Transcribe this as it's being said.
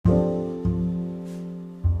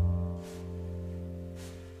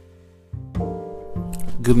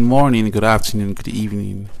Good morning, good afternoon, good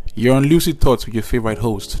evening. You're on Lucid Thoughts with your favorite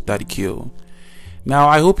host, Daddy Kill. Now,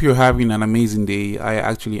 I hope you're having an amazing day. I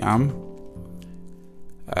actually am.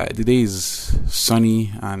 The day is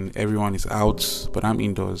sunny and everyone is out, but I'm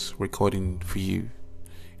indoors recording for you,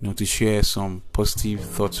 to share some positive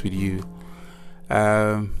thoughts with you.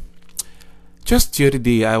 Just the other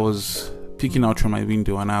day, I was peeking out from my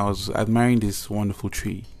window and I was admiring this wonderful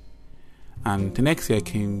tree. And the next day I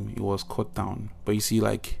came, it was cut down. But you see,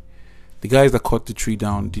 the guys that cut the tree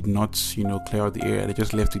down did not, clear out the area. They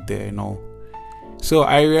just left it there and all. So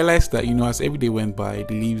I realized that, as every day went by,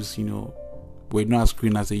 the leaves, were not as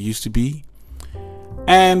green as they used to be.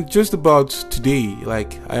 And just about today,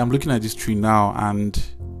 I am looking at this tree now and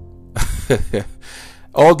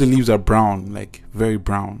all the leaves are brown, very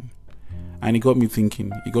brown. And it got me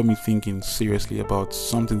thinking seriously about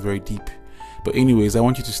something very deep. But anyways, I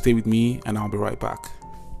want you to stay with me and I'll be right back.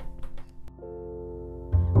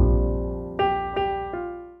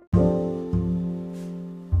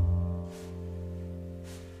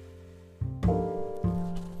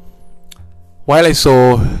 While I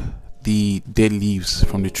saw the dead leaves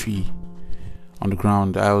from the tree on the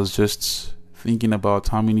ground, I was just thinking about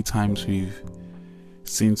how many times we've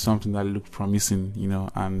seen something that looked promising,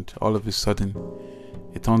 and all of a sudden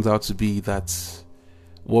it turns out to be that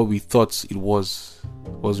what we thought it wasn't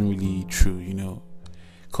really true,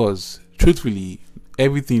 because truthfully,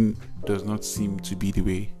 everything does not seem to be the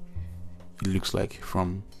way it looks like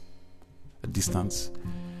from a distance.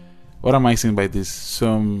 What am I saying by this?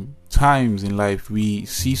 Sometimes in life we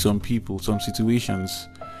see some people, some situations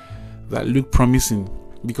that look promising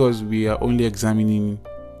because we are only examining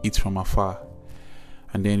it from afar,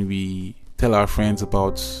 and then we tell our friends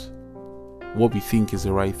about what we think is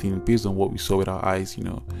the right thing based on what we saw with our eyes,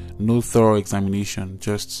 no thorough examination,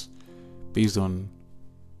 just based on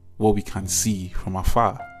what we can see from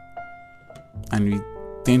afar. And we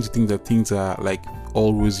tend to think that things are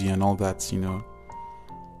all rosy and all that,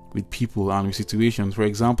 with people and with situations. For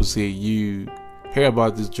example, say you hear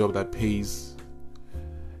about this job that pays,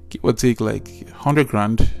 give or take 100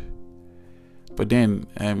 grand, but then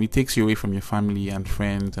it takes you away from your family and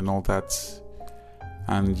friends and all that.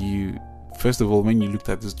 And first of all, when you looked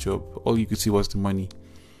at this job, all you could see was the money.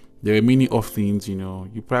 There are many off things,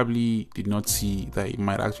 you probably did not see that it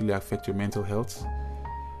might actually affect your mental health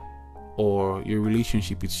or your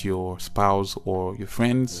relationship with your spouse or your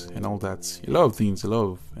friends and all that. A lot of things, a lot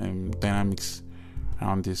of dynamics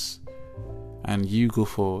around this. And you go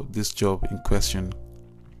for this job in question.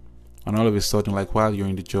 And all of a sudden, while you're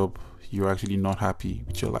in the job, you're actually not happy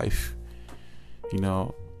with your life.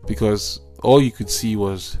 Because all you could see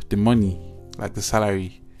was the money, the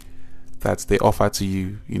salary that they offer to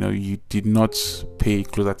you. You did not pay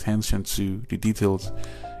close attention to the details.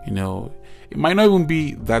 It might not even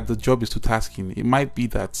be that the job is too tasking. It might be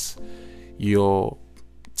that your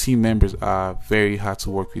team members are very hard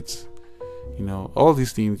to work with. All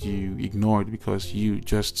these things you ignored because you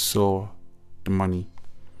just saw the money.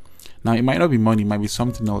 Now, it might not be money, it might be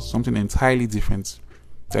something else, something entirely different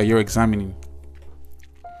that you're examining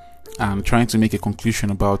and trying to make a conclusion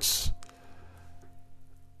about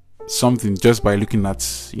something just by looking at,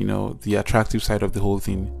 the attractive side of the whole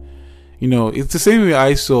thing. It's the same way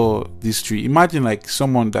I saw this tree. Imagine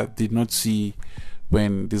someone that did not see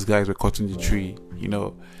when these guys were cutting the tree,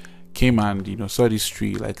 came and, saw this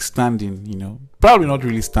tree standing, probably not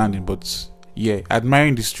really standing, but yeah,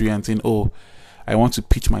 admiring this tree and saying, oh, I want to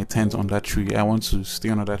pitch my tent on that tree. I want to stay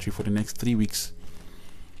under that tree for the next 3 weeks.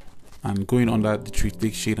 And going under the tree,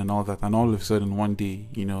 take shade and all that. And all of a sudden, one day,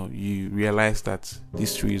 you realize that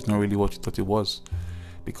this tree is not really what you thought it was,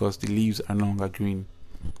 because the leaves are no longer green.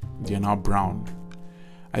 They are now brown.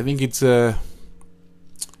 I think it's a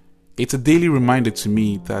daily reminder to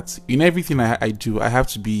me that in everything I do, I have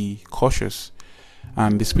to be cautious.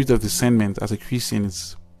 And the spirit of discernment as a Christian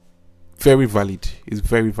is very valid. It's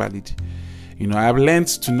very valid. I've learned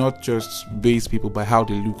to not just base people by how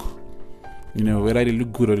they look, whether they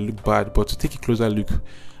look good or they look bad, but to take a closer look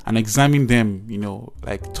and examine them,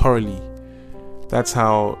 thoroughly. That's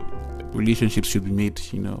how relationships should be made.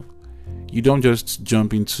 You don't just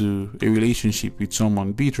jump into a relationship with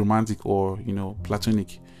someone, be it romantic or,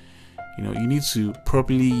 platonic. You need to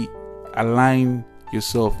properly align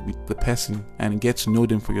yourself with the person and get to know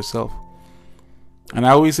them for yourself. And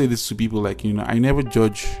I always say this to people, I never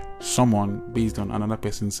judge someone based on another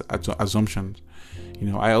person's assumptions.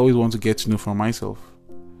 I always want to get to know for myself.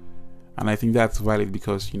 And I think that's valid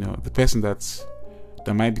because, the person that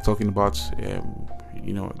might be talking about,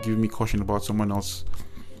 giving me caution about someone else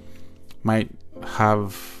might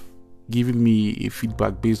have giving me a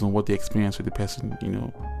feedback based on what they experienced with the person.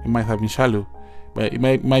 It might have been shallow, but it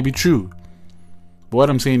might be true. But what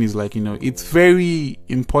I'm saying is, like, it's very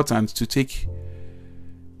important to take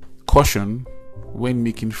caution when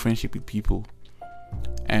making friendship with people,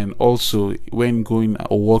 and also when going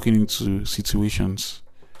or walking into situations,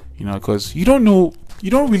 because you don't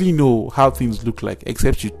really know how things look like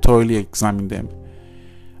except you thoroughly examine them.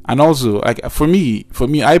 And also, like, for me,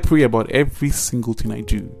 I pray about every single thing I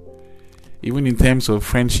do. Even in terms of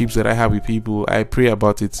friendships that I have with people, I pray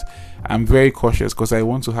about it. I'm very cautious because I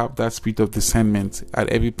want to have that spirit of discernment at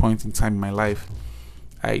every point in time in my life.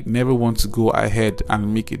 I never want to go ahead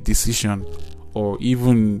and make a decision or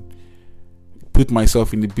even put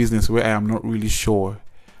myself in the business where I am not really sure.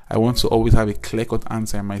 I want to always have a clear-cut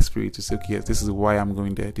answer in my spirit to say, okay, yes, this is why I'm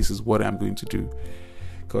going there. This is what I'm going to do.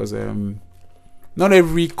 Because not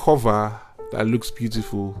every cover that looks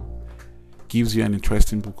beautiful gives you an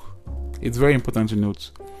interesting book. It's very important to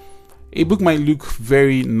note. A book might look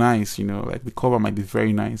very nice, like the cover might be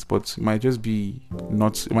very nice, but it might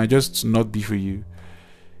just not be for you.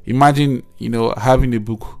 Imagine, having a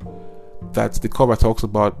book that the cover talks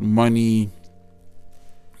about money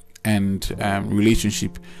and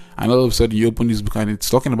relationship, and all of a sudden you open this book and it's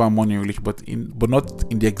talking about money and relationship, but not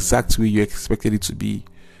in the exact way you expected it to be.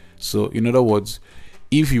 So, in other words,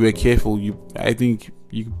 if you were careful, I think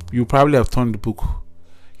you probably have turned the book,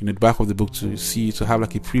 the back of the book to have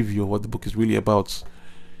like a preview of what the book is really about.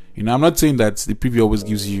 I'm not saying that the preview always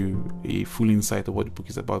gives you a full insight of what the book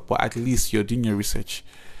is about, but at least you're doing your research.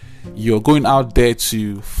 You're going out there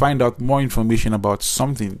to find out more information about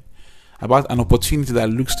something, about an opportunity that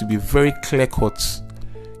looks to be very clear-cut.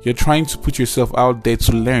 You're trying to put yourself out there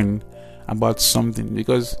to learn about something,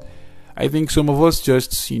 because I think some of us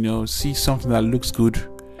just, see something that looks good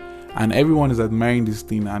and everyone is admiring this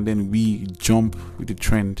thing, and then we jump with the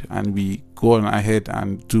trend and we go on ahead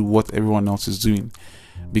and do what everyone else is doing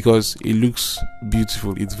because it looks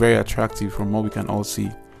beautiful. It's very attractive from what we can all see.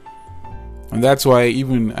 And that's why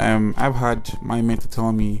even I've had my mentor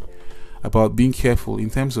tell me about being careful in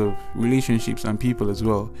terms of relationships and people as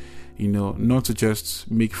well. Not to just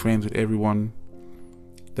make friends with everyone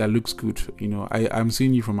that looks good. I'm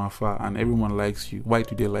seeing you from afar and everyone likes you. Why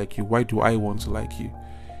do they like you? Why do I want to like you?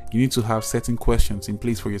 You need to have certain questions in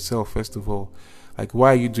place for yourself, first of all. Like,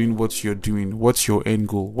 why are you doing what you're doing? What's your end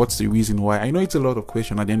goal? What's the reason why? I know it's a lot of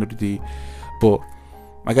questions at the end of the day, but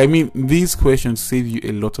these questions save you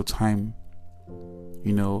a lot of time.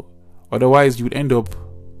 Otherwise you would end up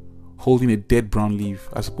holding a dead brown leaf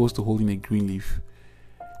as opposed to holding a green leaf,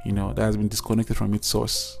 that has been disconnected from its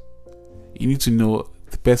source. You need to know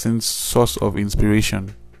the person's source of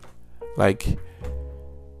inspiration. Like,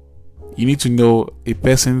 you need to know a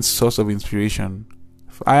person's source of inspiration.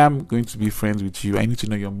 If I am going to be friends with you, I need to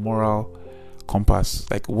know your moral compass.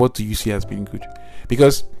 Like, what do you see as being good?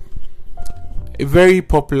 Because a very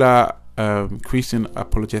popular Christian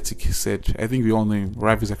apologetic said, I think we all know him,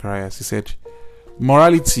 Ravi Zacharias, he said,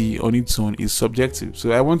 morality on its own is subjective.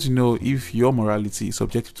 So I want to know if your morality is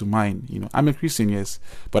subjective to mine. I'm a Christian, yes,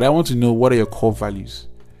 but I want to know what are your core values.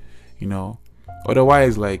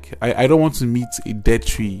 Otherwise, like, I don't want to meet a dead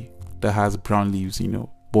tree that has brown leaves,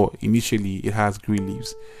 but initially it has green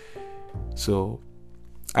leaves. So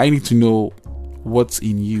I need to know what's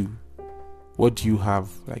in you. What do you have?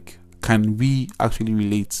 Like, can we actually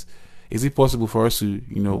relate? Is it possible for us to,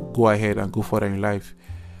 go ahead and go further in life?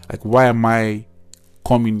 Like, why am I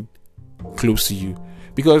coming close to you?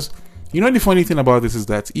 Because, the funny thing about this is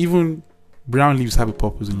that even brown leaves have a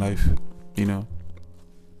purpose in life,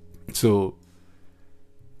 So,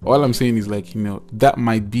 all I'm saying is, like, that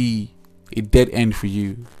might be a dead end for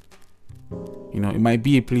you. It might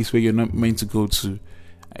be a place where you're not meant to go to,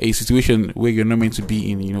 a situation where you're not meant to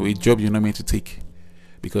be in, a job you're not meant to take,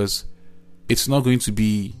 because it's not going to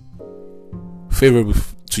be favorable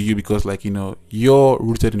to you because, like, you're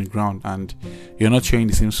rooted in the ground and you're not sharing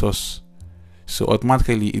the same source. So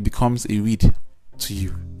automatically it becomes a weed to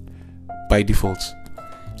you by default.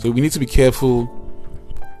 So we need to be careful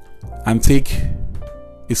and take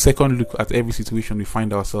a second look at every situation we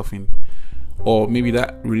find ourselves in, or maybe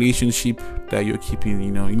that relationship that you're keeping.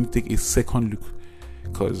 You need to take a second look,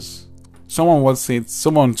 because someone said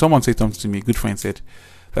something to me. A good friend said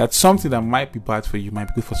that something that might be bad for you might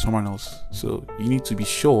be good for someone else. So you need to be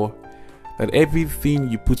sure that everything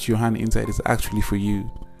you put your hand inside is actually for you.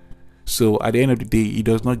 So at the end of the day, it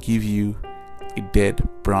does not give you a dead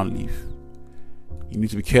brown leaf. You need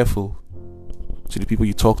to be careful to the people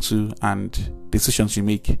you talk to and decisions you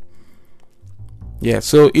make. Yeah,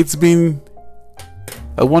 so it's been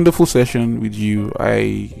a wonderful session with you.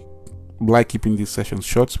 I like keeping these sessions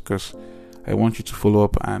short because I want you to follow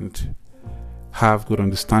up and have good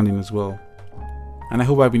understanding as well. And I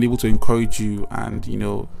hope I've been able to encourage you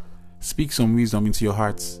and, speak some wisdom into your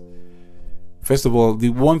hearts. First of all, the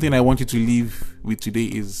one thing I want you to leave with today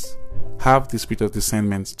is have the spirit of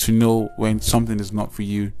discernment to know when something is not for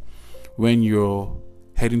you, when you're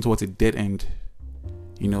heading towards a dead end,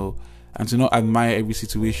 and to not admire every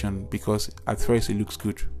situation because at first it looks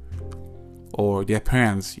good, or the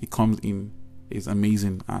appearance it comes in is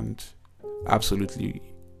amazing and absolutely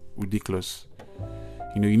ridiculous.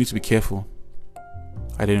 You need to be careful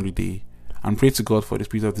at the end of the day and pray to God for the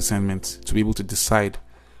spirit of discernment to be able to decide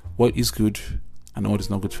what is good and what is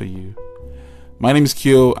not good for you. My name is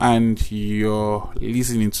Kyo and you're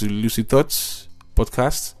listening to Lucid Thoughts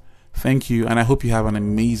podcast. Thank you, and I hope you have an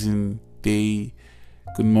amazing day.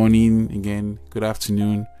 Good morning again, good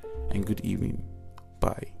afternoon, and good evening.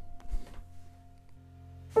 Bye.